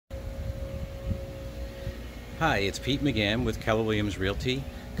Hi, it's Pete McGann with Keller Williams Realty,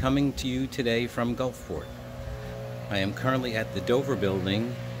 coming to you today from Gulfport. I am currently at the Dover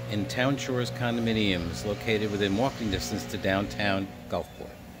building in Town Shores Condominiums, located within walking distance to Downtown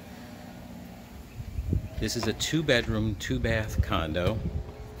Gulfport. This is a 2-bedroom, 2-bath condo,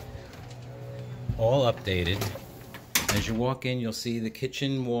 all updated. As you walk in, you'll see the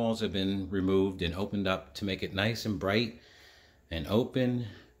kitchen walls have been removed and opened up to make it nice and bright and open.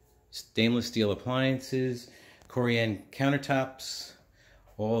 Stainless steel appliances, Corian countertops,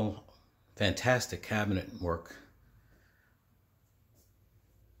 all fantastic cabinet work.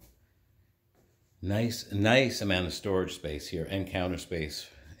 Nice amount of storage space here and counter space.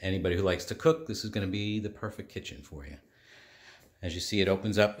 Anybody who likes to cook, this is going to be the perfect kitchen for you. As you see, it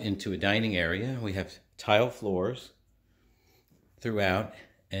opens up into a dining area. We have tile floors throughout,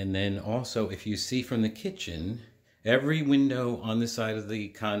 and then also, if you see from the kitchen, every window on this side of the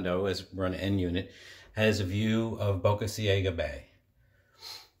condo, as we're on an end unit, has a view of Boca, Ciega Bay.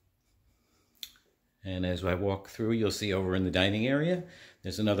 And as I walk through, you'll see over in the dining area,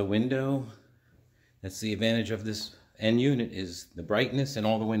 there's another window. That's the advantage of this end unit, is the brightness in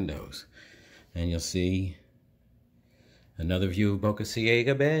all the windows. And you'll see another view of Boca,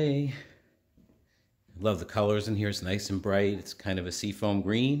 Ciega Bay. I love the colors in here. It's nice and bright. It's kind of a seafoam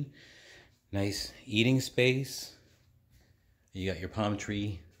green. Nice eating space. You got your palm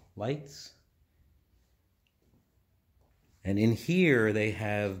tree lights. And in here, they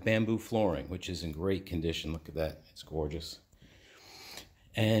have bamboo flooring, which is in great condition. Look at that. It's gorgeous.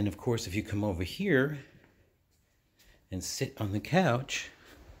 And of course, if you come over here and sit on the couch,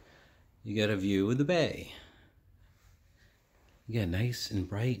 you got a view of the bay. You got nice and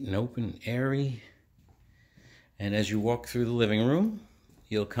bright and open, airy. And as you walk through the living room,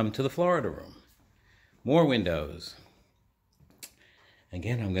 you'll come to the Florida room. More windows.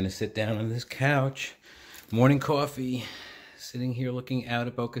 Again, I'm going to sit down on this couch. Morning coffee. Sitting here looking out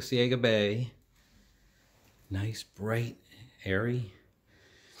at Boca, Ciega Bay. Nice, bright, airy.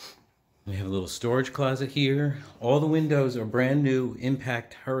 We have a little storage closet here. All the windows are brand new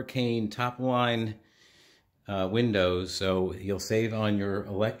Impact Hurricane top line windows, so you'll save on your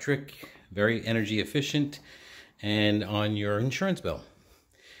electric, very energy efficient, and on your insurance bill.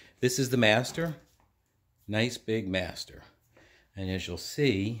 This is the master. Nice big master. And as you'll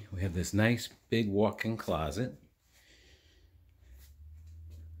see, we have this nice big walk-in closet.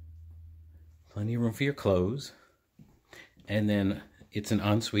 Plenty of room for your clothes. And then it's an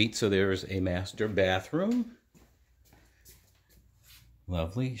ensuite, so there's a master bathroom.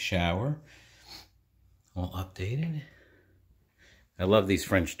 Lovely shower. All updated. I love these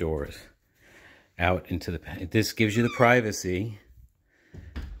French doors. Out into the... This gives you the privacy,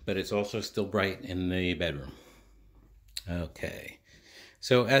 but it's also still bright in the bedroom. Okay.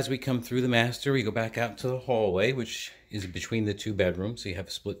 So as we come through the master, we go back out to the hallway, which is between the 2 bedrooms. So you have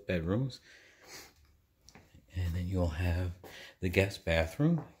split bedrooms. And then you'll have the guest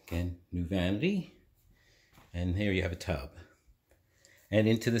bathroom. Again, new vanity. And here you have a tub. And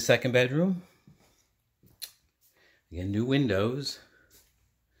into the 2nd bedroom. Again, new windows.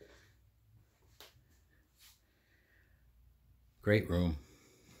 Great room.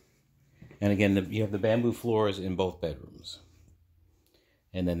 And again, you have the bamboo floors in both bedrooms.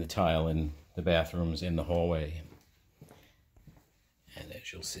 And then the tile in the bathrooms in the hallway. And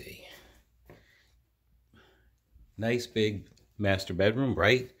as you'll see, nice big master bedroom,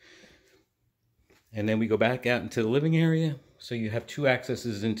 bright. And then we go back out into the living area. So you have 2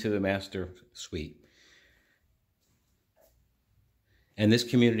 accesses into the master suite. And this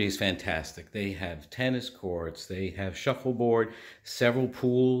community is fantastic. They have tennis courts, they have shuffleboard, several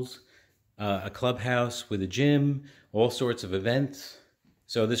pools, a clubhouse with a gym, all sorts of events.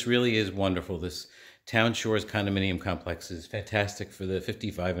 So this really is wonderful. This Town Shores condominium complex is fantastic for the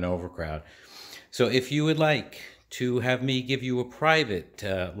 55 and over crowd. So if you would like to have me give you a private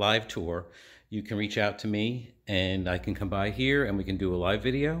live tour, you can reach out to me and I can come by here and we can do a live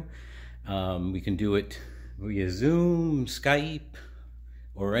video. We can do it via Zoom, Skype,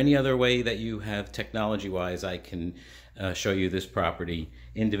 or any other way that you have technology-wise. I can show you this property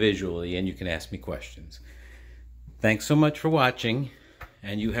individually and you can ask me questions. Thanks so much for watching,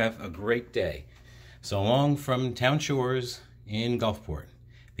 and you have a great day. So long from Town Shores in Gulfport.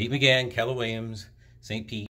 Pete McGann, Keller Williams, St. Pete.